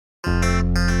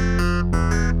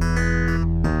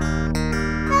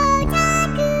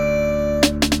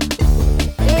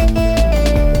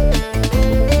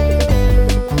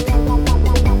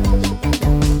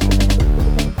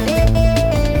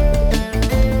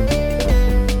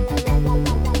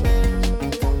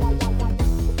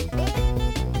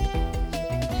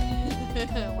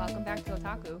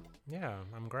Yeah,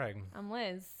 I'm Greg. I'm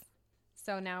Liz.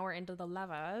 So now we're into the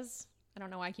lovers. I don't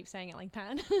know why I keep saying it like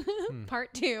that.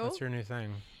 Part 2. That's your new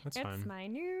thing. That's it's fine. my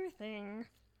new thing.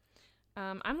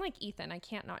 I'm like Ethan. I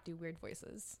can't not do weird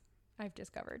voices. I've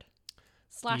discovered.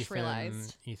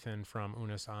 Realized. Ethan from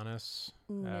Unus Annus.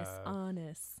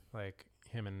 Honest. Like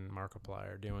him and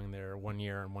Markiplier are doing their 1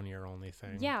 year and 1 year only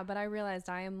thing. Yeah, but I realized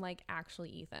I am like actually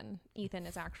Ethan. Ethan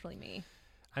is actually me.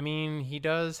 I mean, he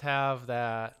does have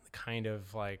that kind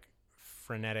of like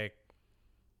frenetic,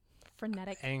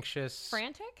 anxious,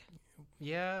 frantic.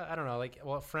 Yeah, I don't know. Like,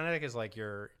 well, frenetic is like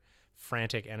your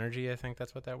frantic energy. I think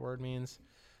that's what that word means.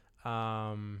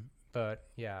 But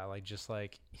yeah, like just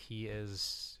like he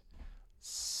is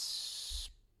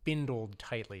spindled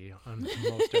tightly on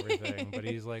most everything, but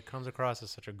he's like comes across as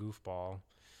such a goofball.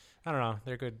 I don't know.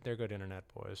 They're good internet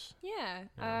boys. Yeah.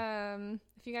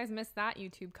 If you guys missed that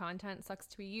YouTube content, sucks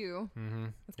to be you. Mm-hmm.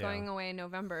 It's going away in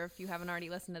November. If you haven't already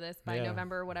listened to this by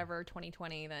November, whatever,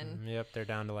 2020, then. Yep. They're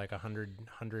down to like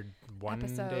 101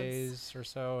 episodes. Days or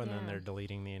so. And then Yeah. they're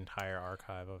deleting the entire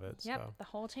archive of it. Yep. So. The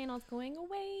whole channel's going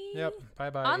away. Yep.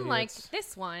 Bye-bye. Unlike idiots.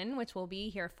 this one, which will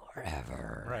be here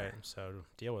forever. Right. So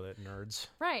deal with it, nerds.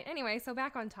 Right. Anyway, so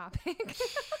back on topic.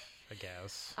 I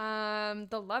guess.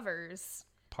 The Lovers.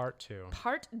 Part 2.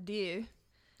 Part 2.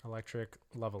 Electric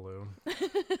Lovaloo.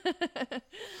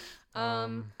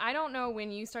 I don't know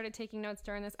when you started taking notes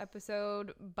during this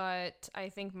episode, but I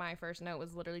think my first note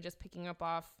was literally just picking up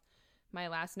off my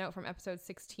last note from episode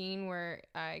 16 where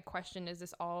I questioned, is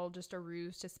this all just a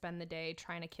ruse to spend the day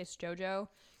trying to kiss JoJo?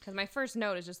 Because my first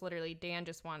note is just literally Dan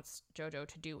just wants JoJo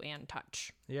to do and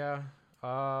touch. Yeah.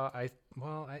 I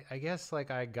guess like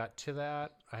I got to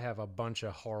that. I have a bunch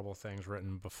of horrible things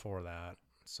written before that.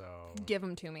 So give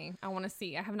them to me. I want to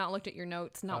see. I have not looked at your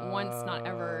notes. Not once, not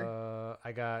ever.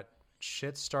 I got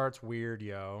shit starts weird,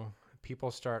 yo.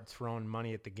 People start throwing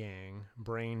money at the gang.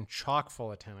 Brain chock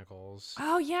full of tentacles.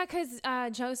 Oh, yeah, because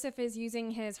Joseph is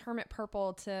using his hermit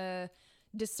purple to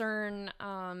discern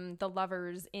the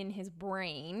lovers in his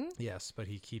brain. Yes, but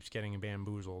he keeps getting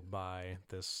bamboozled by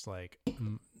this like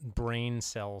brain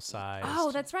cell size.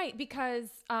 Oh, that's right, because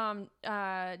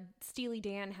Steely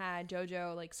Dan had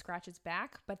JoJo like scratch his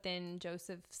back, but then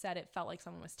Joseph said it felt like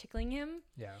someone was tickling him.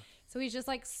 Yeah. So he's just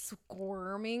like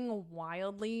squirming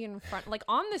wildly in front, like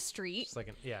on the street, Just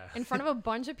like in front of a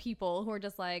bunch of people who are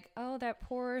just like, oh, that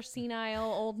poor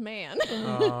senile old man.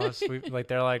 Oh, sweet. Like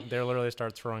they're literally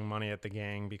start throwing money at the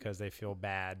gang because they feel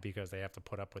bad because they have to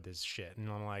put up with his shit. And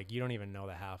I'm like, you don't even know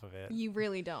the half of it. You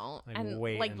really don't. Like, and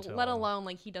wait like, until... let alone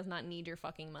like he does not need your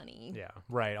fucking money. Yeah,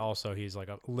 right. Also, he's like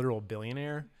a literal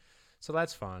billionaire. So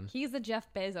that's fun. He's the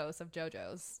Jeff Bezos of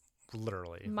JoJo's.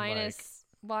 Literally. Minus...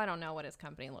 Well, I don't know what his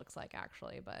company looks like,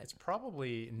 actually, but... It's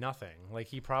probably nothing. Like,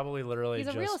 he probably literally He's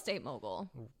a real estate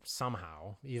mogul.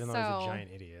 Somehow, even though he's a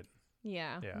giant idiot.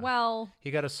 Yeah. Well...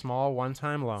 He got a small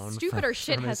one-time loan. Stupider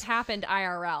shit has happened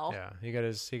IRL. Yeah. He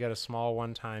got a small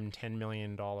one-time $10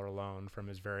 million loan from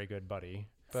his very good buddy.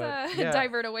 Let's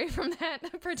divert away from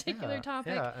that particular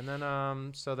topic. Yeah, and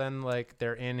then so then like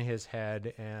they're in his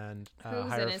head and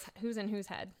who's in whose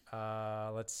head?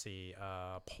 Let's see.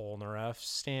 Polnareff's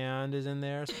stand is in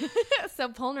there. So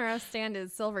Polnareff's stand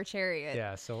is Silver Chariot.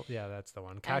 Yeah, so that's the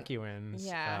one. Kakyoin's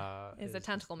is the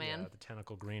tentacle man. Yeah, the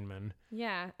tentacle green man.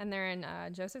 Yeah, and they're in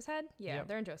Joseph's head? Yeah, yep.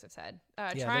 They're in Joseph's head.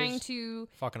 Trying to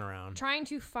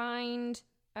find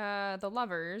the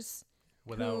lovers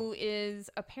who is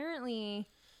apparently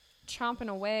chomping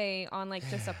away on like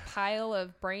just a pile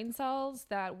of brain cells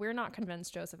that we're not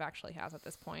convinced Joseph actually has at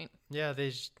this point. Yeah,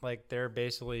 they're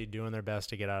basically doing their best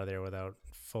to get out of there without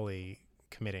fully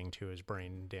committing to his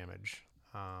brain damage.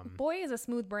 Boy is a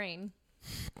smooth brain.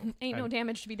 Ain't no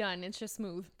damage to be done. It's just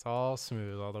smooth. It's all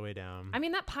smooth all the way down. I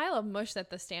mean, that pile of mush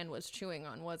that the stand was chewing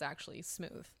on was actually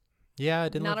smooth. Yeah,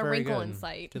 it didn't look very good. Not a wrinkle in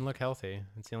sight. Didn't look healthy.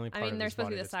 It's the only part. I mean, of they're his supposed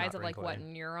to body be the size of like wrinkly. what,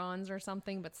 neurons or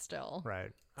something, but still.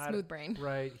 Right. Smooth brain.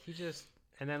 Right.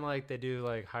 And then like they do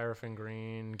like Hierophant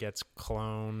Green gets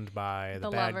cloned by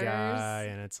the bad lovers. guy,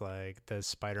 and it's like the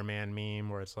Spider-Man meme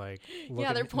where it's like,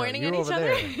 they're pointing at each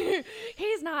other.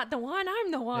 He's not the one. I'm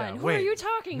the one. Who are you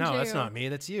talking to? No, that's not me.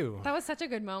 That's you. That was such a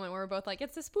good moment where we're both like,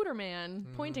 it's the Spooderman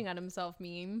pointing at himself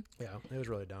meme. Yeah, it was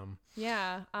really dumb.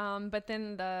 Yeah. But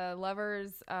then the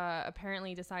lovers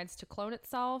apparently decides to clone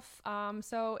itself.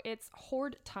 So it's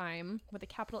horde time with a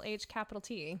capital H, capital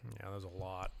T. Yeah, there's a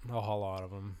whole lot of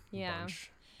them. Yeah. A bunch.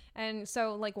 And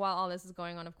so, like, while all this is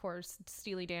going on, of course,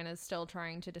 Steely Dan is still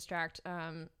trying to distract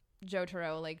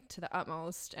Jotaro, like, to the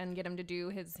utmost and get him to do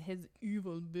his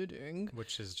evil bidding.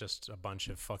 Which is just a bunch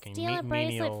of fucking Steal a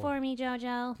bracelet for me,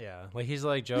 Jojo. Yeah. Like, he's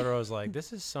like, Jotaro's like,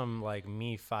 this is some, like,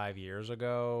 me 5 years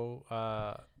ago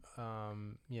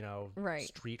Right.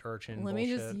 street urchin Let bullshit.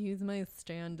 me just use my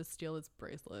stand to steal his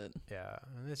bracelet. Yeah,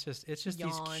 and it's just these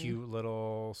Yawn. cute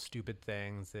little stupid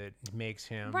things that makes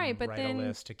him Right, but write then- a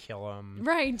list to kill him.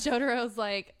 Right, Jotaro's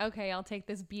like, okay, I'll take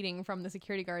this beating from the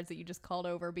security guards that you just called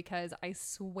over because I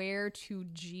swear to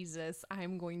Jesus,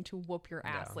 I'm going to whoop your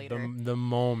ass later. The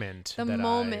moment The that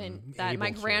moment I'm that my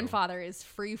able to. grandfather is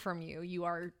free from you, you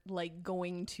are like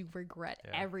going to regret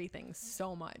everything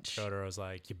so much. Jotaro's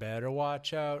like, you better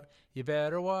watch out. You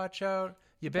better watch out.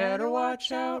 You better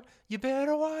watch out. You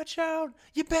better watch out.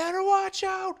 You better watch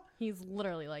out. He's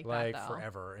literally like Like that though.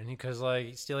 forever. And because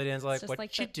like Steely Dan's like, just what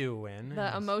like you doing?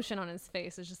 The emotion on his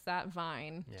face is just that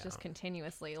vine, Yeah. just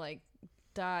continuously like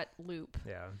dot loop.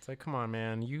 Yeah, it's like, come on,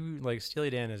 man. You like Steely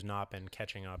Dan has not been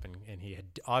catching up, and he had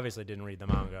obviously didn't read the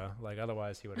manga. Like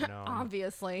otherwise, he would have known.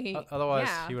 Obviously. Otherwise,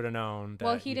 yeah. he would have known. That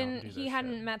Well, he you don't didn't. do He this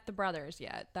hadn't shit. met the brothers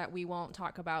yet. That we won't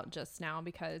talk about just now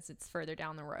because it's further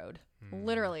down the road.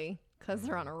 Literally, because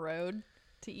they're on a road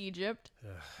to Egypt.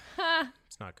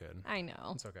 It's not good. I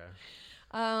know. It's okay.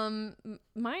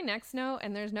 My next note,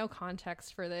 and there's no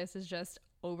context for this, is just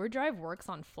Overdrive works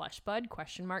on Fleshbud ?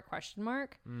 Because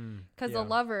the yeah.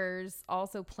 lovers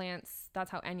also plants.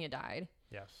 That's how Enya died.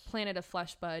 Yes. Planted a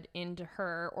Fleshbud into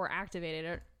her or activated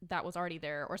it that was already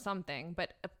there or something.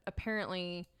 But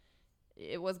apparently,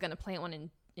 it was gonna plant one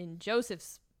in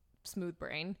Joseph's smooth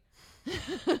brain.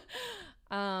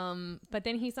 But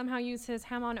then he somehow used his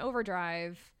Hamon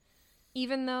Overdrive,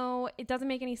 even though it doesn't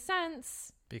make any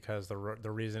sense. Because the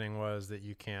reasoning was that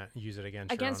you can't use it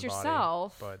against your own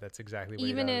yourself. Body, but that's exactly what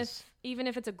Even he does.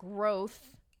 if it's a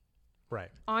growth Right.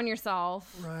 on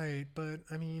yourself. Right, but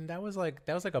I mean that was like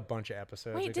a bunch of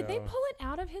episodes Wait, ago. did they pull it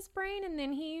out of his brain and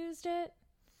then he used it?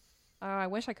 Oh, I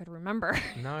wish I could remember.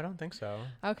 No, I don't think so.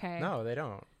 Okay. No, they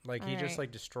don't. Like he All just right.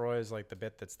 like destroys like the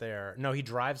bit that's there. No, he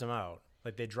drives him out.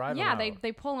 Like they drive him Yeah, out.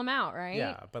 they pull him out, right?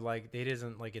 Yeah, but like it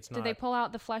isn't like it's not. Did they pull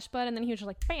out the flesh bud and then he was just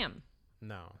like, bam.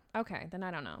 No. Okay, then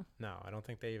I don't know. No, I don't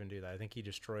think they even do that. I think he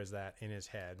destroys that in his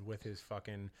head with his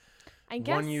fucking I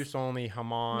guess one use only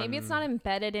Hamon. maybe it's not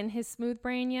embedded in his smooth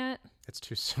brain yet. It's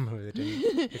too smooth.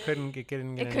 It couldn't get It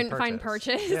any couldn't find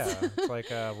purchase. Yeah, it's like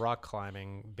a rock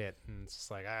climbing bit, and it's just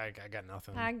like I got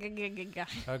nothing.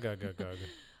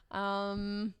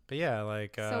 Ugh. But yeah,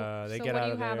 like they so get what out do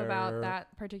you of have there. about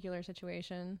that particular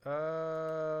situation?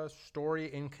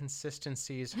 Story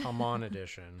inconsistencies Hamon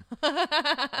edition.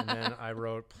 And then I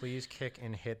wrote, please kick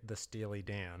and hit the Steely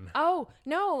Dan. Oh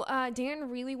no, Dan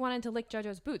really wanted to lick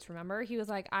JoJo's boots. Remember, he was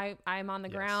like, I'm on the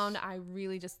Yes. ground. I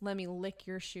really just let me lick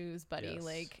your shoes, buddy. Yes.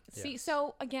 Like, see, Yes.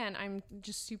 so again, I'm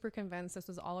just super convinced this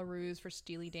was all a ruse for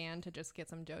Steely Dan to just get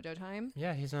some JoJo time.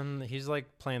 Yeah, he's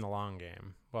like playing the long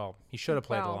game. Well, he should have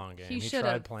played the Well, long game. he He should've.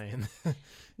 tried playing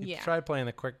he Yeah. tried playing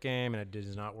the quick game and it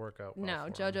does not work out well.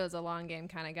 No, for him. JoJo's a long game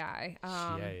kind of guy.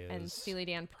 Yeah, he And is. Steely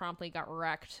Dan promptly got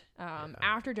wrecked.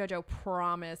 After JoJo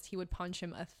promised he would punch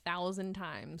him 1,000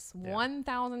 times,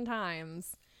 1,000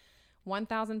 times,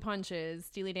 1,000 punches.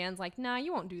 Steely Dan's like, nah,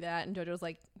 you won't do that. And JoJo's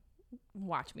like,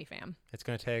 watch me, fam. It's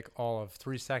going to take all of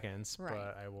 3 seconds, Right.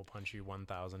 but I will punch you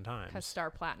 1,000 times. Because Star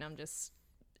Platinum just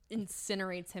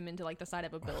incinerates him into like the side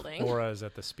of a building. Auras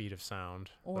at the speed of sound.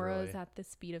 Auras literally. at the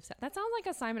speed of sound. That sounds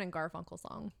like a Simon and Garfunkel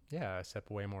song. Yeah,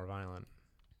 except way more violent.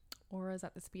 Auras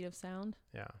at the speed of sound.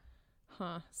 Yeah.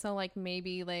 Huh. So like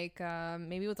maybe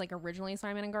it was like originally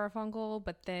Simon and Garfunkel,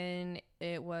 but then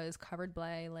it was covered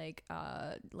by like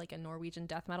a Norwegian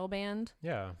death metal band.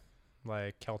 Yeah.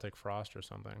 Like Celtic Frost or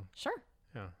something. Sure.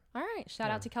 Yeah. All right.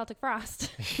 Shout out to Celtic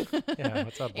Frost. Yeah.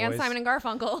 What's up, boys? And Simon and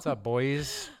Garfunkel. What's up,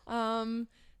 boys?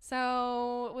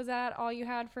 So was that all you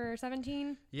had for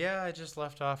 17? Yeah, I just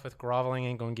left off with groveling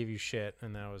ain't gonna give you shit,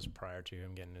 and that was prior to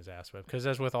him getting his ass whipped. Because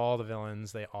as with all the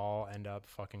villains, they all end up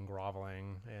fucking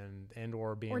groveling and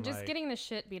or being Or just like, getting the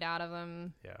shit beat out of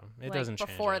them. yeah, it like, doesn't change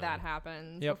before that anything.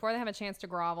 happens. Yep. Before they have a chance to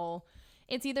grovel.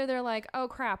 It's either they're like, oh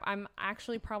crap, I'm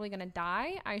actually probably gonna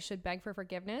die. I should beg for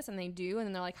forgiveness, and they do, and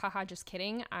then they're like, haha, just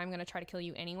kidding. I'm gonna try to kill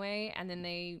you anyway, and then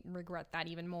they regret that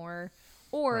even more.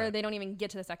 Or Right. they don't even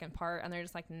get to the second part, and they're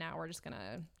just like, now we're just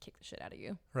gonna kick the shit out of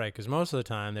you. Right, because most of the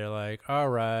time they're like, all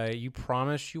right, you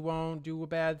promise you won't do a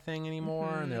bad thing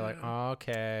anymore, and they're like, oh,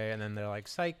 okay, and then they're like,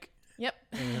 psych. Yep.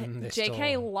 And they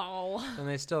JK still, lol. and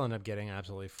they still end up getting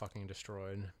absolutely fucking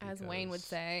destroyed. As Wayne would because-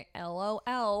 say,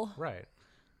 LOL. Right.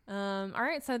 All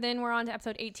right, so then we're on to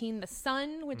episode 18, The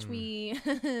Sun, which we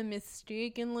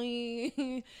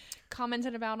mistakenly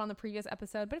commented about on the previous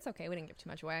episode, but it's okay. We didn't give too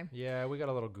much away. Yeah, we got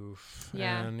a little goof.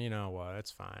 Yeah. And you know what?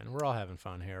 It's fine. We're all having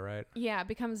fun here, right? Yeah, it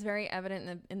becomes very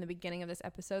evident in the beginning of this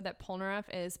episode that Polnareff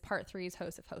is part 3's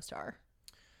host of Hostar.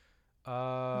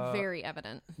 Very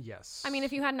evident. Yes. I mean,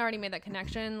 if you hadn't already made that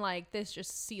connection, like this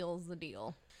just seals the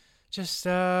deal. Just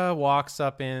walks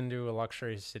up into a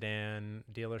luxury sedan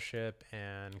dealership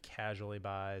and casually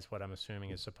buys what I'm assuming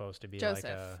is supposed to be Joseph,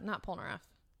 like a... not Polnareff.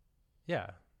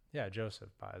 Yeah, Joseph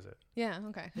buys it. Yeah,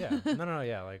 okay. Yeah. No,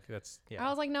 yeah, like that's... Yeah. I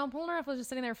was like, no, Polnareff was just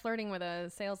sitting there flirting with a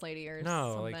sales lady or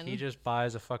No, something. like he just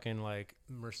buys a fucking like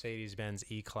Mercedes-Benz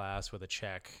E-Class with a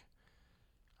check.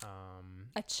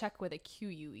 A check with a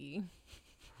QUE.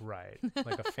 Right.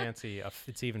 Like a fancy...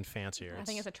 it's even fancier. I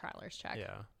think it's a traveler's check.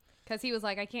 Yeah. Because he was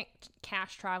like, I can't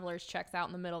cash traveler's checks out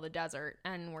in the middle of the desert,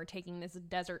 and we're taking this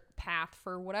desert path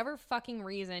for whatever fucking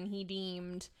reason he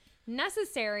deemed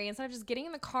necessary instead of just getting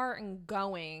in the car and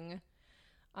going.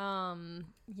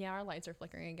 Yeah, our lights are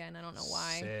flickering again. I don't know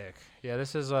why. Sick. Yeah,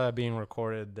 this is being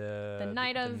recorded the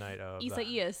night of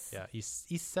Isaias. Yeah,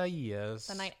 Isaias.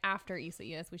 The night after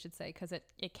Isaias, we should say, because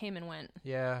it came and went.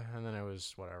 Yeah, and then it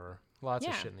was whatever. Lots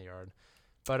of shit in the yard.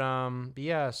 But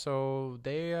yeah, so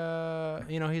they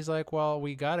he's like, well,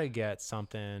 we gotta get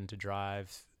something to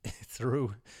drive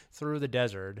through the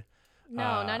desert.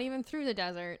 No, not even through the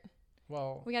desert.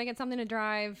 Well, we gotta get something to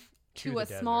drive to a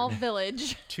desert. small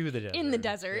village to the desert. In the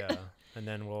desert. Yeah. And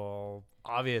then we're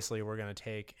gonna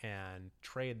take and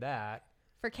trade that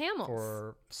for camels.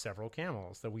 For several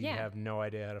camels that we have no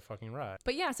idea how to fucking ride.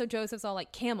 But yeah, so Joseph's all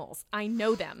like, camels, I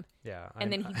know them. Yeah.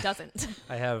 And then he doesn't.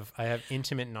 I have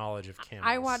intimate knowledge of camels.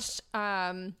 I watched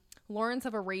Lawrence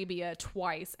of Arabia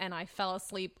twice, and I fell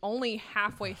asleep only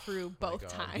halfway through both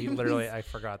times. He literally, I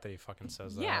forgot that he fucking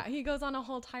says that. Yeah, he goes on a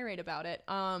whole tirade about it.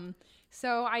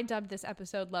 So I dubbed this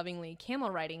episode lovingly Camel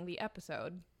Riding the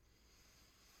Episode.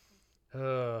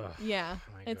 Yeah,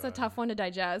 it's a tough one to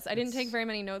digest. I didn't take very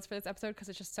many notes for this episode because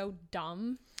it's just so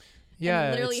dumb. Yeah,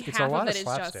 and literally it's half a lot of it of is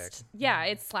slapstick. just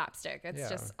it's slapstick. It's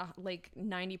just like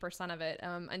 90% of it.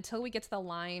 Until we get to the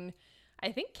line,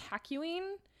 I think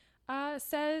Kakyoin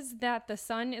says that the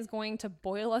sun is going to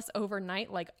boil us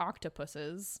overnight like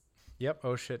octopuses. Yep.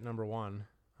 Oh shit, number one.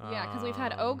 Yeah, because we've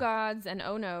had oh gods and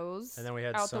oh no's, and then we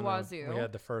had out the wazoo. We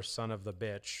had the first son of the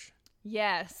bitch.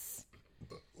 Yes.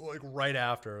 Like right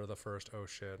after the first oh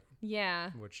shit. Yeah.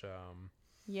 Which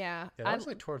yeah, that was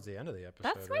like towards the end of the episode.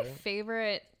 That's my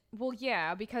favorite. Well,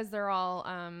 yeah, because they're all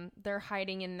they're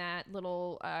hiding in that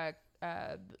little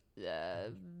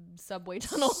subway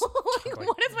tunnel. Like,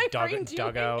 what is my brain doing?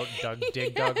 Dugout,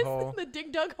 dig dug hole. The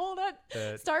dig dug hole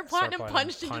that Star Platinum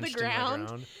punched into the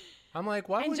ground. I'm like,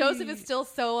 why? And Joseph is still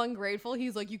so ungrateful.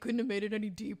 He's like, you couldn't have made it any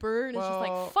deeper. And it's just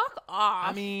like, fuck off.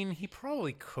 I mean, he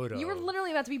probably could have. You were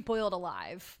literally about to be boiled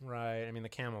alive. Right. I mean, the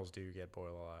camels do get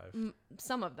boiled alive.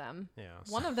 Some of them. Yeah.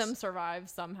 One of them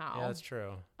survives somehow. Yeah, that's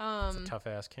true. It's a tough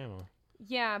ass camel.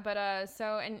 Yeah, but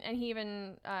so and he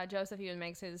even Joseph even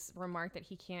makes his remark that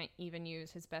he can't even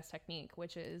use his best technique,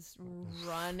 which is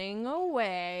running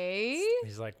away.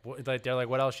 He's like, they're like,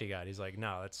 what else you got? He's like,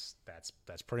 no, that's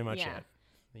pretty much it.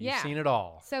 You've seen it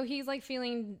all. So he's like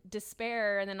feeling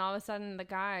despair, and then all of a sudden the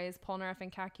guys, Polnareff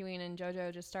and Kakyoin and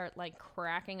Jojo, just start like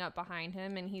cracking up behind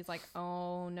him, and he's like,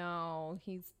 "Oh no!"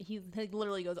 He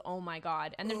literally goes, "Oh my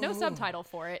god!" And there's no subtitle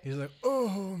for it. He's like,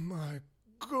 "Oh my god!"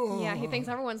 Yeah, he thinks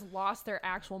everyone's lost their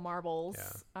actual marbles.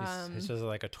 Yeah, he's just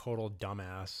like a total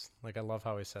dumbass. Like I love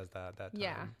how he says that. That time.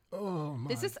 Yeah. Oh my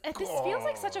god. This feels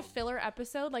like such a filler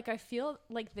episode. Like I feel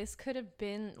like this could have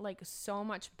been like so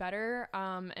much better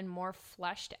and more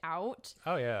fleshed out.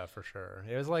 Oh yeah, for sure.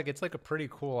 It's like a pretty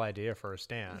cool idea for a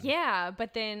stand. Yeah,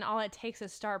 but then all it takes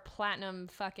is Star Platinum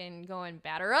fucking going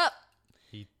batter up.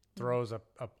 He throws a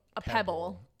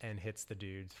pebble and hits the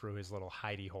dude through his little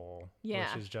hidey hole.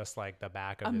 Yeah. Which is just like the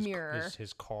back of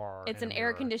his car. It's an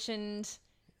air conditioned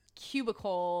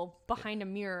cubicle behind a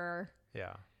mirror.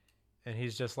 Yeah. And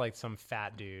he's just like some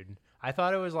fat dude. I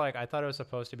thought it was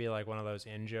supposed to be like one of those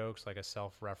in jokes, like a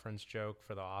self-reference joke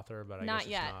for the author, but I guess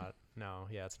it's not. No,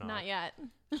 yeah, it's not. Not yet.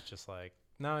 It's just like,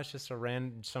 no, it's just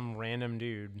some random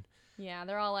dude. Yeah,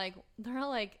 they're all like,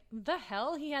 the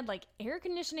hell? He had like air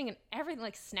conditioning and everything,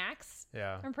 like snacks.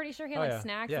 Yeah. I'm pretty sure he had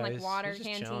snacks and like water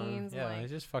canteens. Chilling. Yeah, like,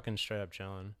 he's just fucking straight up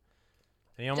chilling.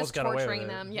 And he almost just got away with torturing it.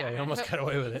 them. Yeah, he almost got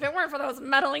away with it. If it weren't for those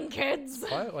meddling kids.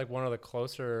 Probably like one of the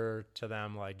closer to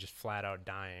them, like just flat out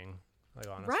dying. Like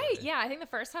honestly. Right? Yeah, I think the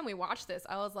first time we watched this,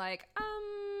 I was like, how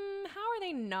are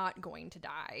they not going to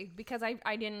die? Because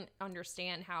I didn't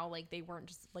understand how like they weren't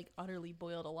just like utterly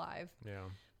boiled alive. Yeah.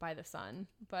 By the sun,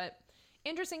 but.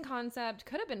 Interesting concept.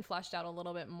 Could have been fleshed out a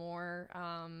little bit more,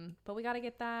 but we got to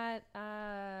get that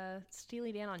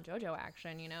Steely Dan on JoJo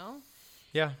action, you know?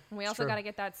 Yeah. And we also got to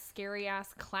get that scary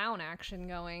ass clown action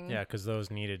going. Yeah, because those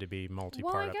needed to be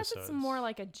multi-part Well, I guess episodes. it's more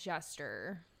like a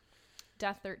jester.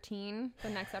 Death 13, the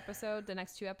next episode, the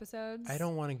next 2 episodes. I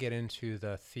don't want to get into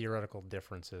the theoretical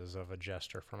differences of a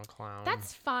jester from a clown.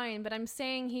 That's fine, but I'm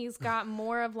saying he's got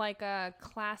more of like a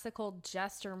classical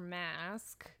jester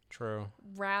mask. True.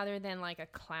 Rather than like a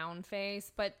clown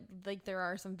face, but like there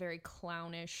are some very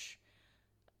clownish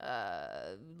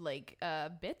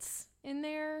bits in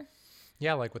there.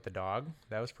 Yeah, like with the dog.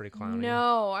 That was pretty clowny.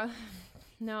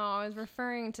 No, I was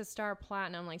referring to Star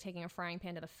Platinum, like taking a frying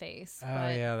pan to the face. Oh,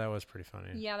 yeah, that was pretty funny.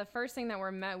 Yeah, the first thing that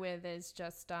we're met with is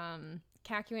just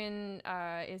Kakyoin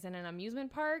is in an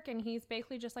amusement park, and he's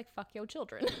basically just like, fuck yo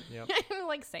children. Yep.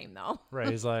 Like, same though.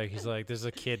 Right, he's like, there's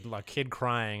a kid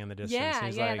crying in the distance. Yeah,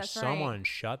 he's like, someone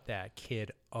shut that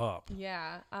kid up.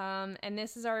 Yeah, and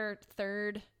this is our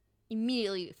third.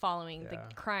 Immediately following the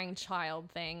crying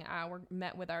child thing, we're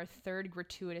met with our third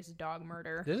gratuitous dog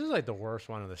murder. This is like the worst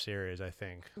one of the series, I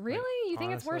think. Really? Like, you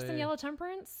think it's worse than Yellow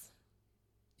Temperance?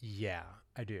 Yeah,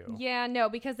 I do. Yeah, no,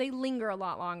 because they linger a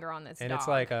lot longer on this. And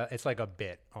dog. it's like a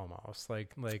bit almost,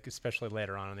 like especially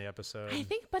later on in the episode. I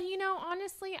think, but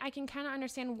honestly, I can kind of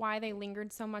understand why they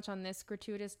lingered so much on this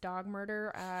gratuitous dog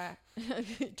murder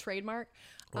trademark.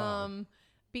 Wow.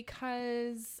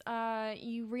 Because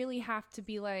you really have to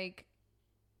be like,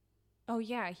 oh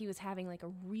yeah, he was having like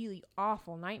a really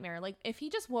awful nightmare. Like if he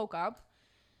just woke up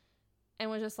and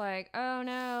was just like, oh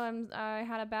no, I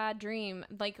had a bad dream.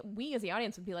 Like we as the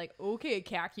audience would be like, okay,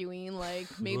 Kakyoin, like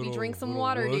maybe drink some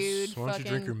water, dude. Why don't you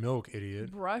drink your milk,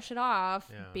 idiot? Brush it off,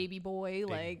 baby boy.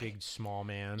 Big small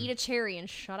man. Eat a cherry and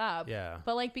shut up. Yeah.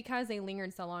 But like because they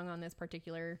lingered so long on this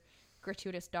particular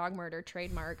gratuitous dog murder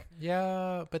trademark.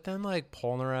 Yeah, but then like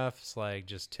Polnareff's like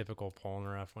just typical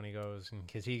Polnareff when he goes,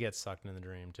 because he gets sucked into the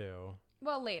dream too.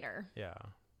 Well, later. Yeah,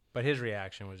 but his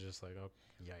reaction was just like, oh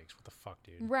yikes, what the fuck,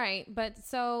 dude. Right, but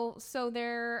so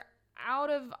they're out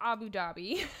of Abu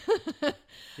Dhabi.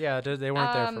 Yeah, they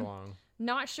weren't there for long.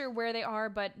 Not sure where they are,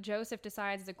 but Joseph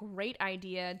decides it's a great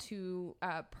idea to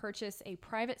purchase a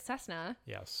private Cessna.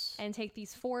 Yes. And take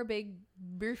these 4 big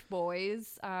beef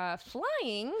boys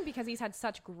flying because he's had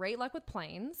such great luck with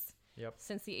planes. Yep.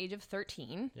 Since the age of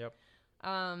 13. Yep.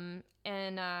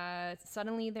 And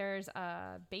suddenly there's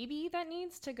a baby that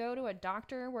needs to go to a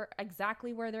doctor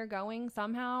exactly where they're going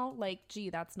somehow. Like,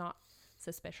 gee, that's not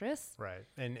suspicious. Right.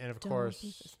 And of Don't course, be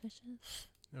suspicious.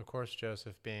 Of course,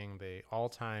 Joseph being the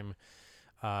all-time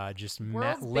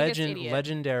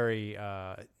legendary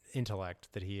intellect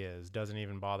that he is, doesn't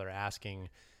even bother asking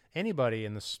anybody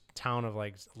in this town of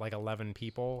like 11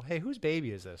 people, hey, whose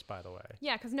baby is this, by the way?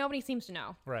 Yeah, because nobody seems to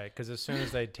know. Right, because as soon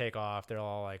as they take off, they're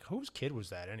all like, whose kid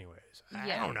was that anyways? I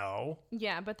don't know.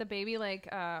 Yeah, but the baby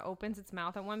opens its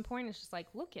mouth at one point and it's just like,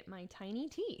 look at my tiny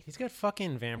teeth. He's got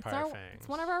fucking vampire fangs. It's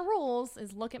one of our rules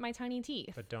is look at my tiny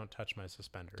teeth. But don't touch my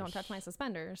suspenders. Don't touch my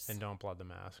suspenders. And don't blood the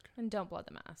mask. And don't blood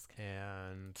the mask.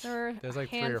 And there's like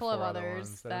a handful 3 or 4 of other others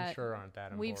ones that I'm sure aren't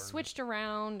that important. We've switched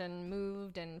around and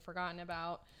moved and forgotten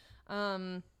about.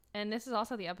 And this is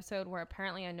also the episode where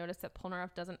apparently I noticed that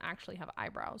Polnareff doesn't actually have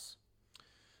eyebrows.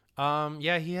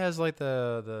 Yeah, he has like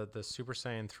the Super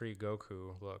Saiyan 3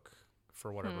 Goku look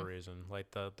for whatever reason.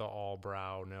 Like the all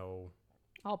brow, no.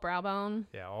 All brow bone?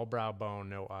 Yeah, all brow bone,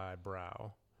 no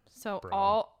eyebrow. So Bro.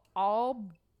 all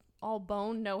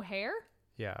bone, no hair?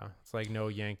 Yeah, it's like no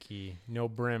Yankee, no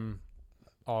brim,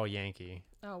 all Yankee.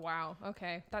 Oh wow.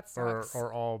 Okay, that sucks.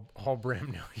 Or all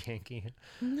brim, no Yankee.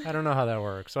 I don't know how that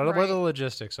works. So what are the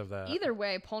logistics of that? Either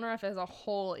way, Polnareff is a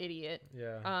whole idiot.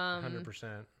 Yeah.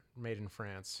 100% made in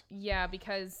France. Yeah,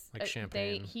 because like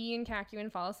champagne. He and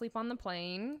Kakyoin fall asleep on the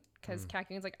plane because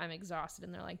Kakyoin's like, I'm exhausted,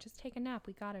 and they're like, just take a nap.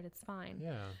 We got it. It's fine.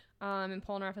 Yeah. And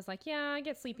Polnareff is like, yeah, I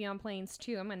get sleepy on planes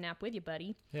too. I'm gonna nap with you,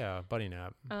 buddy. Yeah, buddy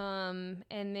nap. And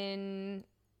then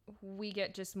we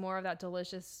get just more of that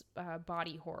delicious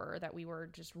body horror that we were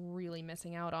just really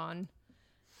missing out on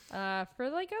for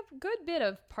like a good bit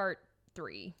of part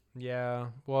 3. Yeah.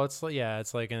 Well, it's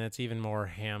like, and it's even more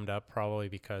hammed up probably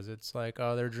because it's like,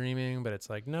 oh, they're dreaming, but it's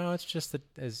like, no, it's just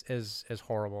as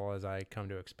horrible as I come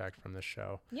to expect from this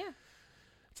show. Yeah.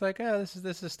 It's like, oh,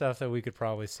 this is stuff that we could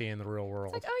probably see in the real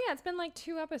world. It's like, oh yeah, it's been like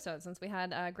 2 episodes since we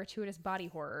had gratuitous body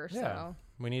horror. Yeah. So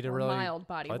we need to really mild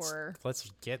body horror.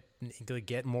 Let's get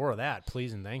more of that,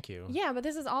 please and thank you. Yeah, but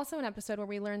this is also an episode where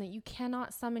we learn that you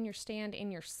cannot summon your stand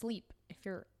in your sleep.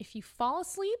 If you fall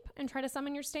asleep and try to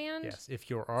summon your stand, yes, if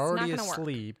you're already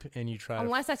asleep and you try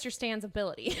unless that's your stand's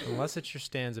ability. Unless it's your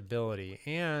stand's ability,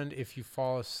 and if you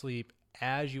fall asleep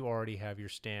as you already have your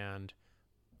stand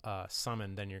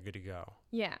summoned, then you're good to go.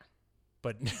 Yeah.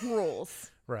 But rules.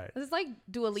 Right. This is like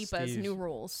Dua Lipa's new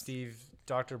rules.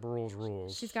 Dr. Barule's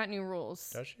rules. She's got new rules.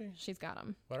 Does she? She's got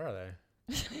them. What are they?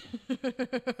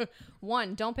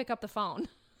 1, don't pick up the phone.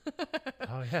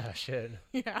 Oh yeah, shit.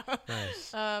 Yeah.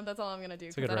 Nice. That's all I'm going to do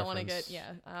because I don't want to get,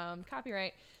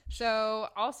 copyright. So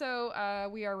also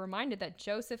we are reminded that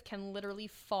Joseph can literally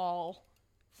fall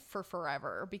for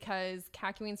forever because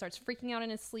Kakyoin starts freaking out in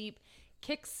his sleep,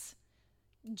 kicks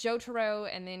Jotaro,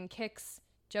 and then kicks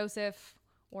Joseph,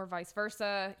 or vice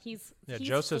versa. He's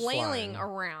flailing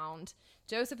around.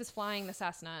 Joseph is flying the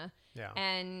Cessna. Yeah.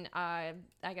 And I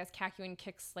guess Kakyoin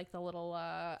kicks like the little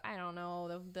I don't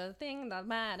know, the thing, the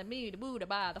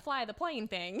fly the plane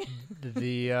thing.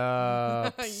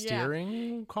 The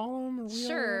steering column or wheel?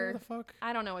 Sure. What the fuck?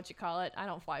 I don't know what you call it. I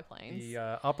don't fly planes. The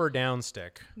up or down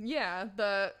stick. Yeah,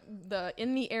 the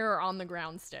in the air or on the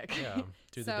ground stick. Yeah.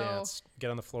 Do the dance.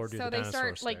 Get on the floor, do the dinosaur stick. So they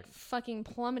start like fucking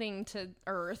plummeting to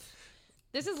Earth.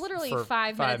 This is literally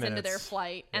 5 minutes into their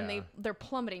flight, and they're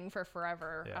plummeting for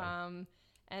forever. Yeah.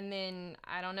 And then,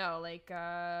 I don't know, like,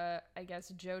 I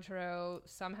guess Jotaro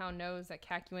somehow knows that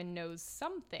Kakyoin knows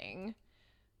something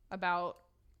about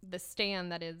the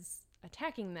stand that is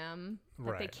attacking them,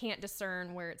 but they can't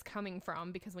discern where it's coming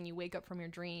from, because when you wake up from your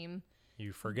dream,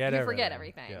 you forget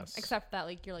everything. Yes. Except that,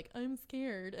 like, you're like, I'm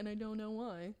scared, and I don't know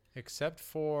why. Except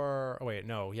for, all right,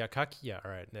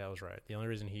 that was right. The only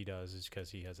reason he does is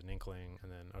because he has an inkling,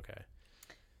 and then, okay.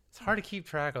 It's hard to keep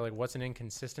track of, like, what's an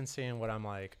inconsistency and what I'm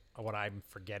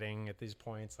forgetting at these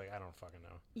points. Like, I don't fucking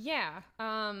know. Yeah.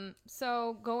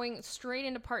 So going straight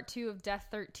into part 2 of Death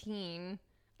 13,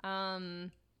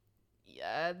 the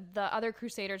other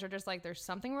Crusaders are just like, there's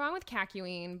something wrong with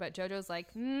Kakyoin, but JoJo's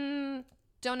like, don't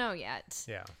know yet.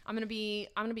 Yeah. I'm gonna be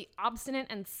obstinate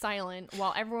and silent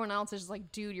while everyone else is just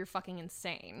like, dude, you're fucking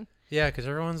insane. Yeah, because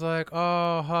everyone's like,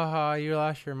 oh, haha, you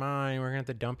lost your mind. We're going to have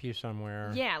to dump you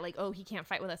somewhere. Yeah, like, oh, he can't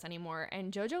fight with us anymore.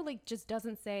 And JoJo, like, just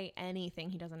doesn't say anything.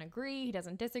 He doesn't agree. He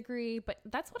doesn't disagree. But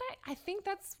that's what I think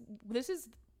this is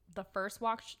the first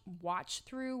watch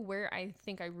through where I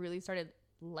think I really started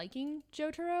liking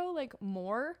Jotaro, like,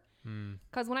 more.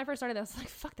 Because when I first started, I was like,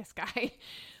 fuck this guy.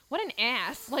 What an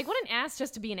ass. Like, what an ass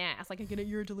just to be an ass. Like, I get it,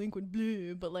 you're a delinquent,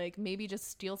 bleh. But, like, maybe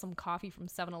just steal some coffee from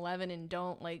 7-Eleven and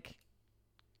don't, like,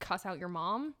 cuss out your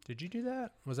mom. Did you do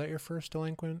that? Was that your first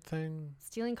delinquent thing?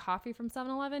 Stealing coffee from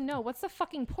 7-Eleven? No, what's the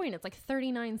fucking point? It's like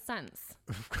 39 cents.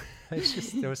 It's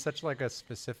just, it was such like a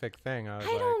specific thing. I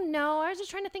don't know. I was just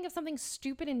trying to think of something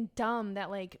stupid and dumb that,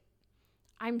 like,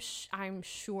 I'm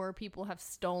sure people have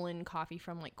stolen coffee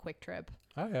from, like, Quick Trip.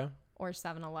 Oh, yeah. Or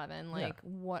 7-Eleven. Like,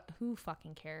 who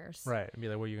fucking cares? Right. Be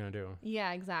like, what are you going to do?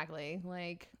 Yeah, exactly.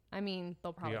 Like, I mean,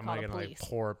 they'll probably call the police. Like,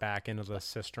 pour it back into the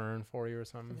cistern for you or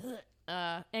something?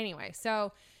 Anyway,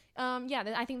 so,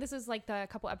 I think this is, like, the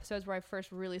couple episodes where I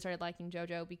first really started liking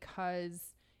JoJo because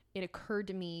it occurred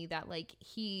to me that, like,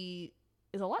 he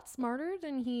is a lot smarter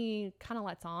than he kind of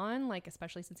lets on, like,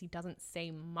 especially since he doesn't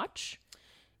say much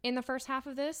in the first half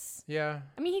of this. Yeah.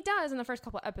 I mean, he does in the first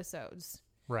couple episodes.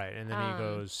 Right, and then he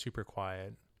goes super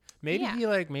quiet. Maybe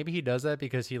he does that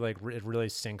because he, like, it really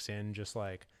sinks in just,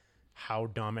 like, how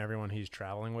dumb everyone he's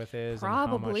traveling with is.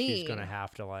 Probably. And how much he's going to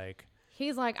have to, like...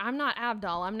 He's like, I'm not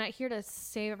Abdul. I'm not here to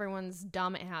save everyone's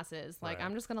dumb asses. Like, right.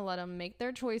 I'm just going to let them make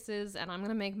their choices, and I'm going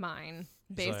to make mine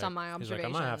based on my observations. He's like,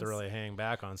 I'm going to have to really hang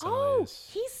back on some of these.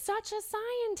 He's such a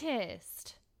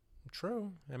scientist.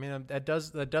 True. I mean, that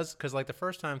does, because, like, the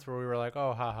first time through, we were like,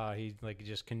 oh, haha, he, like,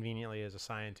 just conveniently is a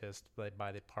scientist, like,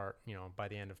 by the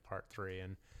end of part 3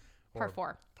 and part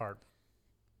 4. Part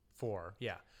 4,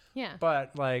 yeah. Yeah.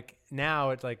 But, like, now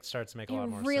it, like, starts to make a lot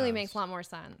more sense. It really makes a lot more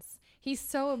sense. He's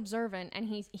so observant, and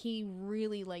he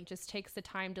really, like, just takes the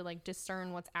time to, like,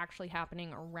 discern what's actually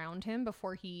happening around him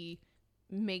before he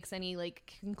makes any,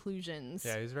 like, conclusions.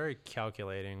 Yeah, he's very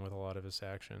calculating with a lot of his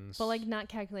actions. But, like, not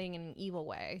calculating in an evil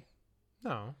way.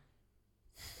 No.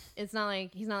 It's not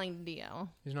like, he's not like Dio.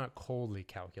 He's not coldly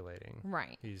calculating.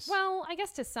 Right. Well, I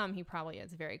guess to some he probably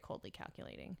is very coldly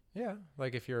calculating. Yeah,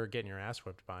 like if you're getting your ass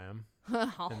whipped by him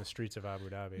in the streets of Abu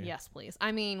Dhabi. Yes, please.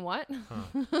 I mean, what?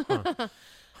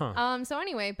 Huh. So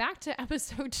anyway, back to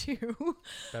episode 2.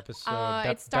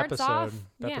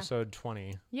 Episode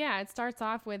 20. Yeah, it starts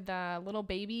off with the little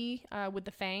baby with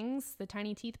the fangs, the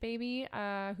tiny teeth baby,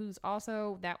 who's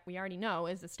also, that we already know,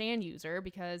 is a stand user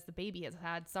because the baby has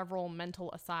had several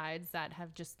mental asides that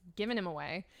have just given him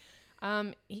away.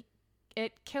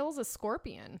 It kills a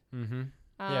scorpion.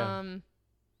 Mm-hmm.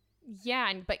 Yeah,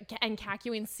 and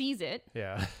Kakyoin sees it.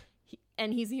 Yeah.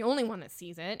 And he's the only one that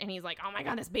sees it, and he's like, "Oh my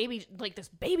god, this baby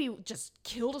just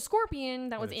killed a scorpion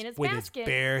that was in its basket." With his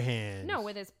bare hands. No,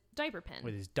 with his diaper pin.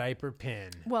 With his diaper pin.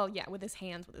 Well, yeah, with his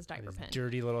hands, with his diaper pin.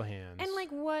 Dirty little hands. And like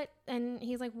what? And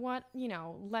he's like, what? You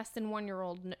know, less than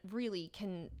 1-year-old really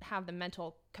can have the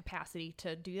mental capacity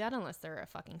to do that unless they're a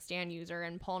fucking stand user.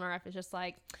 And Polnareff is just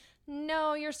like,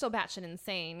 no, you're still batshit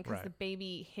insane because the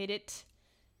baby hit it.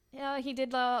 He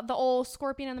did the old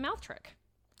scorpion in the mouth trick.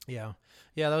 Yeah,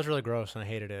 that was really gross, and I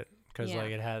hated it because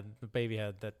like the baby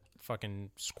had that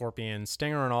fucking scorpion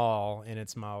stinger and all in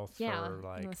its mouth for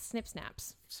like snip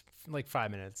snaps, like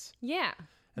 5 minutes. Yeah,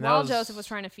 and while Joseph was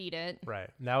trying to feed it. Right,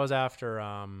 and that was after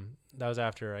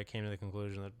I came to the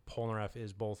conclusion that Polnareff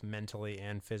is both mentally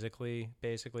and physically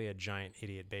basically a giant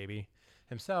idiot baby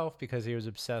himself because he was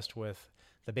obsessed with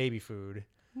the baby food.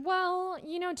 Well,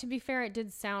 you know, to be fair, it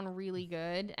did sound really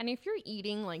good. And if you're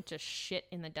eating like just shit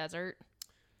in the desert,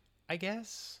 I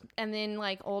guess. And then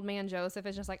like old man Joseph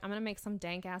is just like, I'm going to make some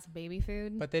dank ass baby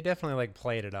food. But they definitely like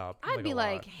played it up. I'd be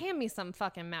like, hand me some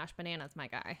fucking mashed bananas, my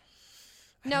guy.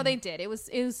 No, they did. It was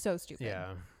so stupid.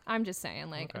 Yeah. I'm just saying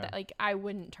like, like I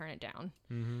wouldn't turn it down.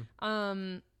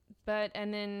 Mm-hmm.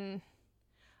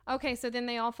 Okay, so then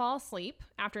they all fall asleep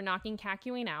after knocking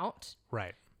Kakyoin out.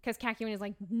 Right. Because Kakyoin is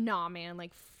like, nah, man,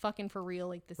 like fucking for real,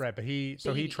 like this. Right, but he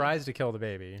tries to kill the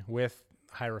baby with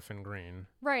Hierophant Green.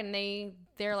 Right, and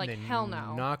they're like, hell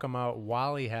no. Knock him out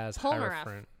while he has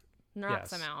Hierophant.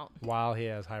 Knocks him out while he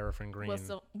has Hierophant Green.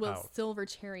 Will Silver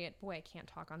Chariot. Boy, I can't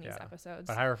talk on these episodes.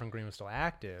 But Hierophant Green was still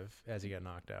active as he got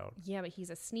knocked out. Yeah, but he's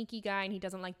a sneaky guy and he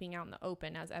doesn't like being out in the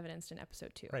open, as evidenced in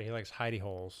episode 2. Right, he likes hidey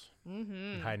holes. Mm-hmm.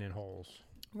 And hiding in holes.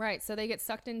 Right, so they get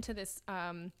sucked into this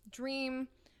dream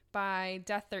by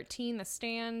Death 13, the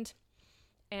stand,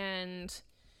 and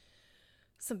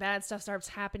some bad stuff starts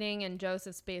happening, and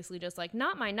Joseph's basically just like,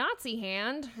 not my Nazi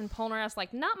hand, and Polnareff's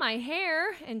like, not my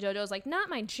hair, and JoJo's like, not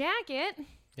my jacket.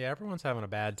 Yeah, everyone's having a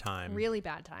bad time. Really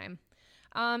bad time.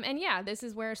 And yeah, this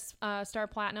is where Star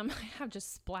Platinum, I have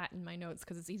just splat in my notes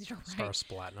because it's easier to write. Star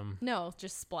Platinum. No,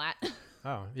 just splat.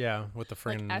 Oh, yeah, with the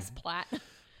friggin' like S-plat.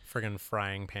 Friggin'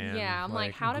 frying pan. Yeah, I'm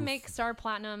like how to make Star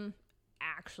Platinum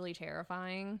actually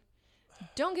terrifying.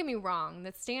 Don't get me wrong,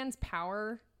 the stand's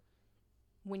power,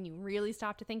 when you really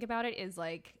stop to think about it, is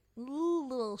like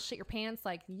little shit your pants,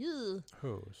 like ugh.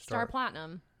 Who? Star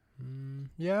Platinum.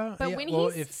 Yeah. But when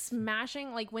he's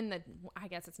smashing, like when I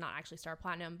guess it's not actually Star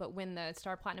Platinum, but when the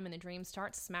Star Platinum in the dream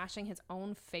starts smashing his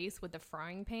own face with the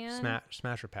frying pan.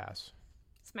 Smash or pass?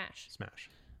 Smash.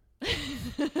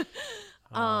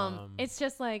 It's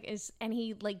just like and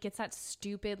he like gets that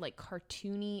stupid like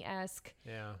cartoony-esque.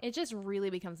 Yeah. It just really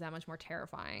becomes that much more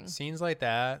terrifying. Scenes like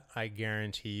that, I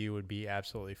guarantee you, would be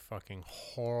absolutely fucking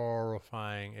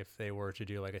horrifying if they were to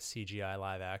do like a CGI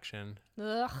live action.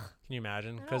 Ugh. Can you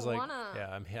imagine? Because like,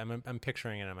 yeah, I'm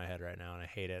picturing it in my head right now, and I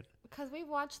hate it. Because we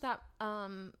watched that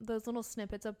those little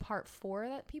snippets of part 4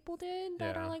 that people did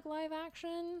that are like live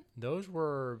action. Those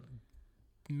were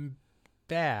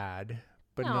bad.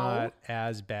 But not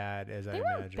as bad as I imagine.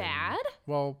 They weren't bad.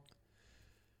 Well,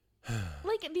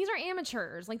 like these are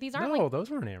amateurs. Like these aren't. No, those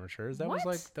weren't amateurs. That was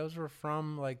like those were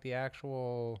from like the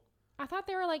actual. I thought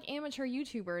they were like amateur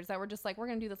YouTubers that were just like, we're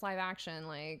gonna do this live action.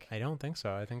 Like, I don't think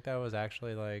so. I think that was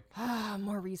actually like.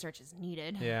 More research is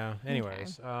needed. Yeah.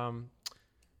 Anyways, but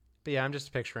yeah, I'm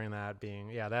just picturing that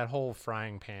being that whole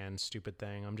frying pan stupid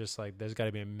thing. I'm just like, there's got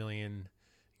to be a million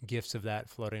gifs of that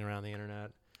floating around the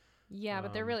internet. Yeah,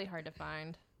 but they're really hard to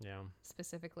find. Yeah.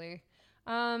 Specifically.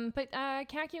 But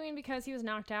Kakyoin, because he was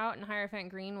knocked out and Hierophant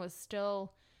Green was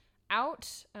still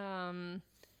out, I'm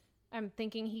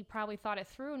thinking he probably thought it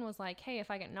through and was like, hey,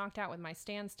 if I get knocked out with my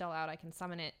stand still out, I can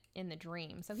summon it in the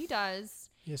dream. So he does.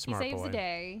 He's a smart he saves boy. the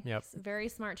day. Yep. Very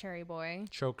smart cherry boy.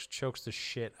 Chokes the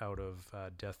shit out of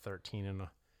Death 13 in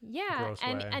a gross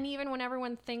way. And even when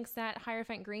everyone thinks that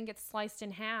Hierophant Green gets sliced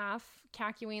in half,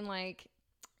 Kakyoin like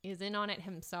is in on it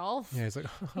himself. Yeah, he's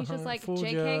just like,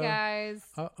 JK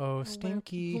guys.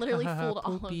 Stinky. Literally fooled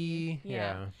all of you.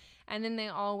 Yeah. And then they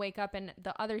all wake up and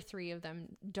the other 3 of them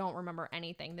don't remember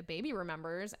anything. The baby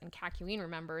remembers and Kakyoin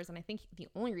remembers. And I think the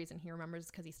only reason he remembers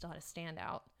is because he still had a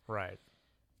standout. Right.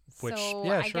 Which, so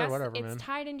I guess whatever, it's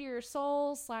tied into your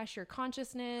soul / your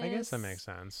consciousness. I guess that makes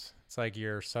sense. It's like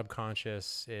your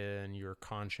subconscious and your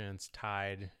conscience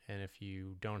tied. And if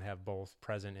you don't have both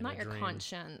present in the dream. Not your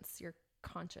conscience, your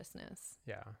consciousness.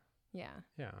 Yeah.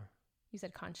 You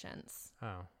said conscience.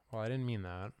 Oh, well, I didn't mean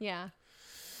that. Yeah.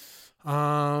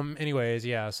 Anyways,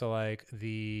 yeah, so like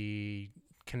the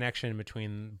connection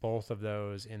between both of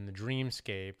those in the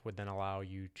dreamscape would then allow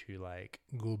you to like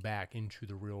go back into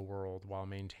the real world while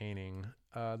maintaining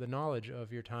the knowledge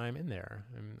of your time in there.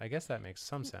 And I guess that makes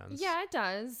some sense. Yeah, it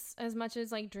does. As much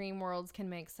as like dream worlds can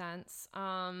make sense.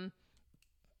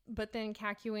 But then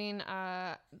Kakyoin,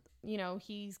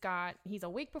 he's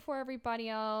awake before everybody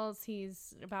else.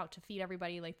 He's about to feed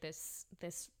everybody like this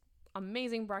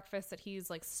amazing breakfast that he's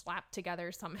like slapped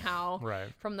together somehow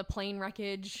from the plane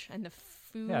wreckage and the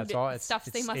food stuff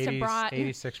they must have brought.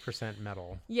 86%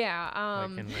 metal. Yeah.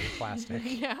 Like in plastic.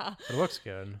 Yeah. But it looks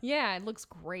good. Yeah, it looks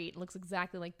great. It looks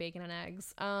exactly like bacon and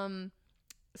eggs.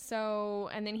 So,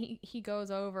 and then he goes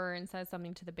over and says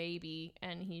something to the baby,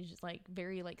 and he's just like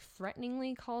very like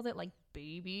threateningly calls it like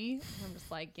baby. I'm just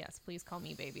like, yes, please call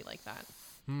me baby like that.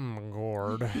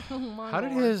 Gord. Oh my how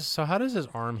Lord. does his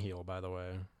arm heal, by the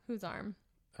way? Whose arm?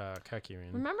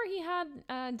 Kakyoin. Remember he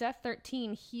had Death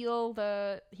 13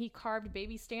 he carved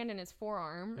baby stand in his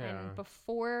forearm, and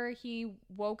before he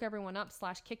woke everyone up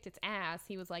 / kicked its ass,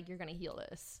 he was like, you're gonna heal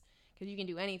this because you can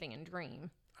do anything in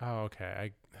dream. Oh,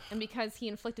 okay. And because he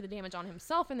inflicted the damage on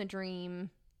himself in the dream,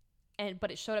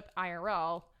 but it showed up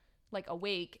IRL, like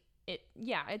awake,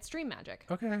 it's dream magic.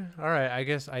 Okay. All right. I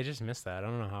guess I just missed that. I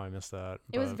don't know how I missed that.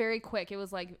 It was very quick. It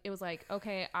was like,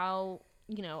 okay, I'll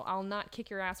not kick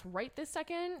your ass right this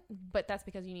second, but that's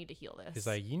because you need to heal this. He's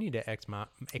like, you need to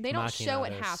They don't show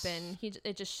it happen.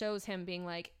 It just shows him being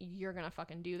like, you're going to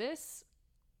fucking do this.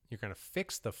 You're going to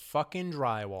fix the fucking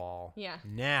drywall. Yeah.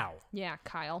 Now. Yeah,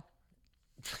 Kyle.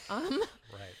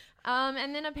 Right.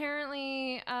 And then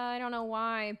apparently, I don't know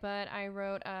why, but I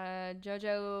wrote,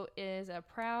 JoJo is a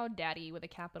proud daddy with a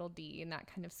capital D, and that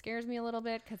kind of scares me a little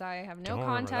bit because I have no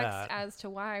context as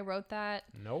to why I wrote that.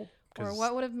 Nope. Or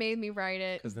what would have made me write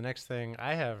it. Because the next thing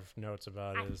I have notes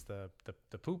about is the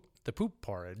poop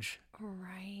porridge.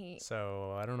 Right.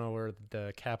 So I don't know where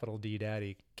the capital D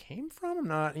daddy came from. I'm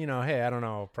not, hey, I don't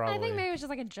know. Probably. I think maybe it was just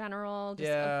like a general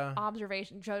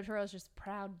observation. JoJo is just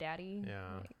proud daddy.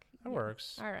 Yeah. That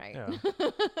works. All right.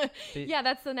 Yeah. Yeah,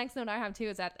 that's the next note I have too,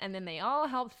 is that, and then they all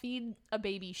help feed a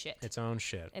baby shit. Its own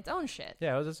shit.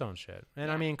 Yeah, it was its own shit. And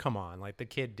I mean, come on. Like, the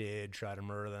kid did try to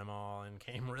murder them all and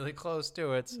came really close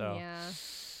to it. So, yeah.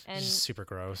 And super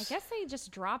gross. I guess they just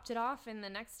dropped it off in the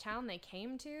next town they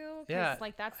came to. Yeah.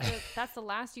 Like, that's the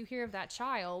last you hear of that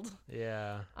child.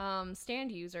 Yeah.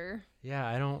 Stand user. Yeah,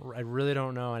 I really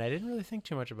don't know. And I didn't really think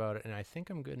too much about it. And I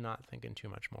think I'm good not thinking too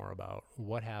much more about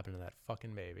what happened to that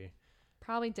fucking baby.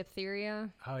 Probably diphtheria.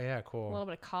 Oh yeah, cool. A little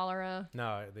bit of cholera.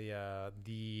 No,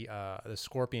 the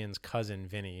scorpion's cousin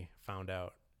Vinny found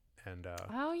out, and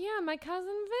oh yeah, my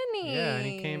cousin Vinny. Yeah, and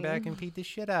he came back and beat the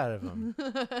shit out of him.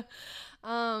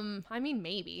 I mean,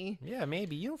 maybe. Yeah,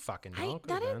 maybe. You don't fucking know.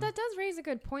 That does raise a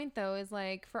good point though. Is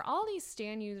like, for all these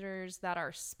stand users that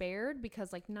are spared,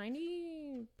 because like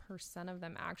 90% of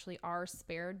them actually are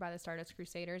spared by the Stardust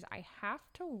Crusaders, I have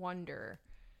to wonder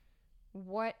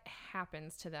what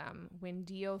happens to them when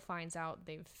Dio finds out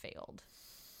they've failed.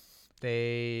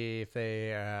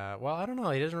 Well, I don't know.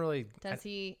 He doesn't really. Does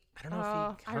he? I don't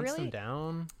know if he hunts them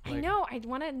down. I know. I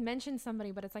want to mention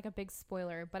somebody, but it's like a big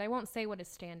spoiler. But I won't say what his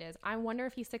stand is. I wonder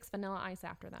if he sticks Vanilla Ice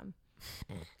after them.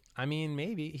 I mean,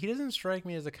 maybe. He doesn't strike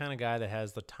me as the kind of guy that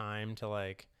has the time to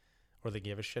like, or they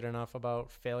give a shit enough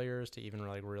about failures to even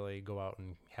really go out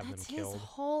and have them killed. His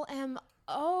whole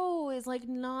MO is like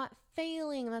not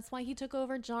failing. That's why he took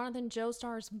over Jonathan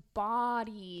Joestar's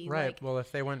body. Right. Like, well,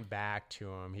 if they went back to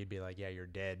him, he'd be like, yeah, you're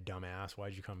dead, dumbass.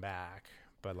 Why'd you come back?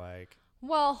 But like...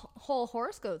 Well, Whole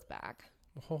Horse goes back.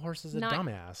 Whole Horse is a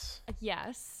dumbass.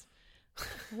 Yes.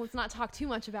 Let's not talk too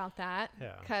much about that.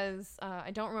 Yeah. Because I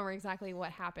don't remember exactly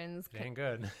what happens. It ain't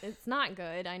good. It's not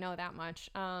good. I know that much.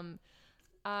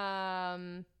 Yeah,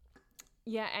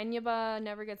 Enyaba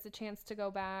never gets a chance to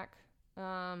go back.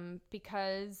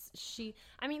 Because he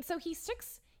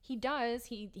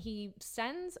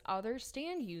sends other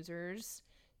stand users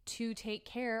to take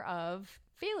care of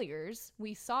failures.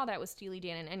 We saw that with Steely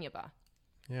Dan and Enyaba.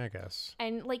 Yeah, I guess.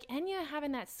 And like Enya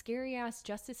having that scary ass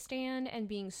justice stand and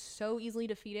being so easily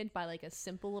defeated by like a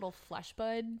simple little flesh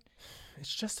bud.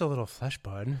 It's just a little flesh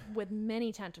bud with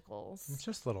many tentacles. It's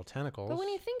just little tentacles. But when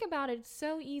you think about it, it's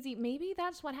so easy. Maybe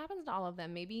that's what happens to all of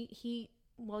them. Maybe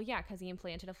because he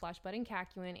implanted a flesh bud in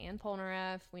Kakyoin and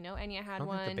Polnareff. We know Enya had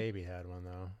one. I don't think the baby had one,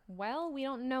 though. Well, we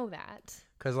don't know that.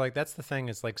 Because, like, that's the thing.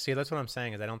 Is like, see, that's what I'm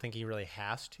saying is I don't think he really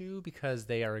has to, because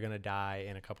they are going to die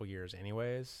in a couple years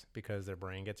anyways, because their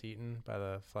brain gets eaten by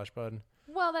the flesh bud.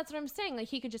 Well, that's what I'm saying. Like,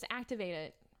 he could just activate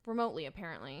it remotely,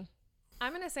 apparently.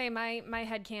 I'm going to say my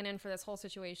headcanon for this whole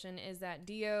situation is that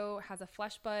Dio has a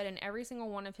flesh bud, and every single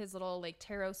one of his little, like,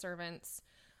 tarot servants,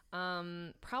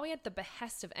 probably at the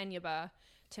behest of Enyaba,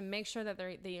 to make sure that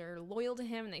they are loyal to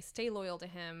him and they stay loyal to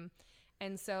him.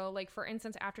 And so, like, for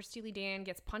instance, after Steely Dan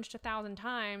gets punched 1,000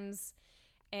 times,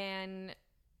 and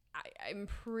I'm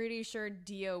pretty sure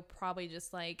Dio probably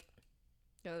just, like,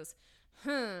 goes,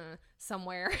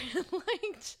 somewhere.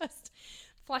 Like just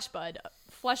Flesh Bud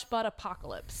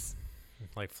Apocalypse.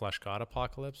 Like Flesh God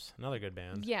Apocalypse, another good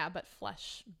band. Yeah, but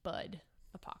Flesh Bud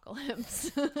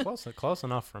Apocalypse. Close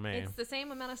enough for me. It's the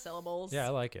same amount of syllables. Yeah, I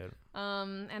like it.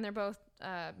 And they're both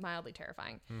mildly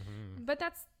terrifying. Mm-hmm. But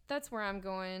that's where I'm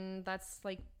going. That's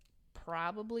like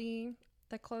probably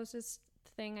the closest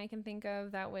thing I can think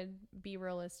of that would be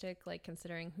realistic, like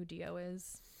considering who Dio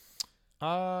is.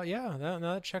 Yeah,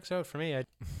 that checks out for me.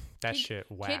 Shit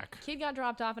whack. Kid got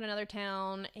dropped off in another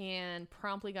town and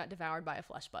promptly got devoured by a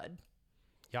flesh bud.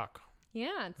 Yuck.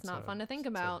 Yeah, it's not fun to think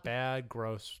about. It's a bad,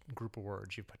 gross group of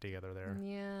words you put together there.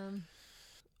 Yeah.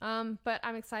 But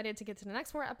I'm excited to get to the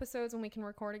next 4 episodes when we can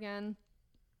record again.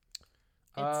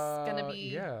 It's gonna be.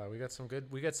 Yeah, we got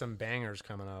some bangers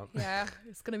coming up. Yeah,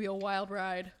 it's gonna be a wild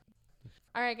ride.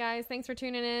 All right, guys, thanks for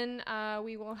tuning in.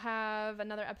 We will have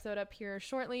another episode up here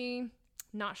shortly.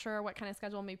 Not sure what kind of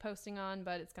schedule we'll be posting on,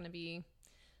 but it's gonna be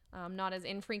not as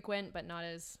infrequent, but not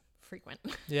as frequent.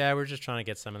 Yeah, we're just trying to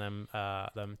get some of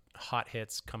them hot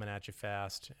hits coming at you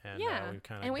fast,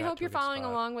 and we hope you're following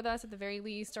along with us at the very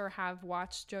least, or have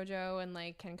watched JoJo and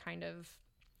like can kind of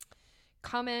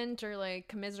comment or like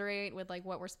commiserate with like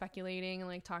what we're speculating and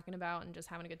like talking about and just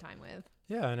having a good time with.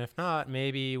 Yeah, and if not,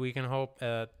 maybe we can hope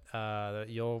that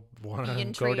you'll want to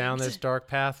go down this dark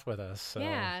path with us. So,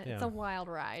 yeah, it's a wild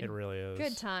ride. It really is.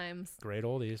 Good times. Great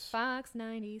oldies. Fox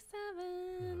 97.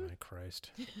 Oh, my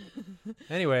Christ.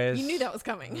 Anyways. You knew that was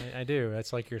coming. I do.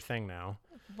 That's like your thing now.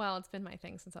 Well, it's been my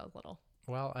thing since I was little.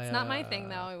 Well, it's not my thing,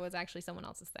 though. It was actually someone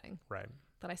else's thing. Right.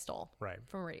 That I stole. Right.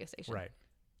 From a radio station. Right.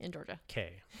 In Georgia.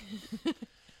 Okay.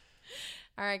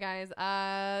 All right, guys.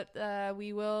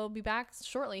 We will be back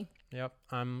shortly. Yep.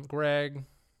 I'm Greg.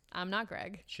 I'm not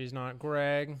Greg. She's not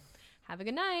Greg. Have a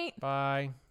good night. Bye.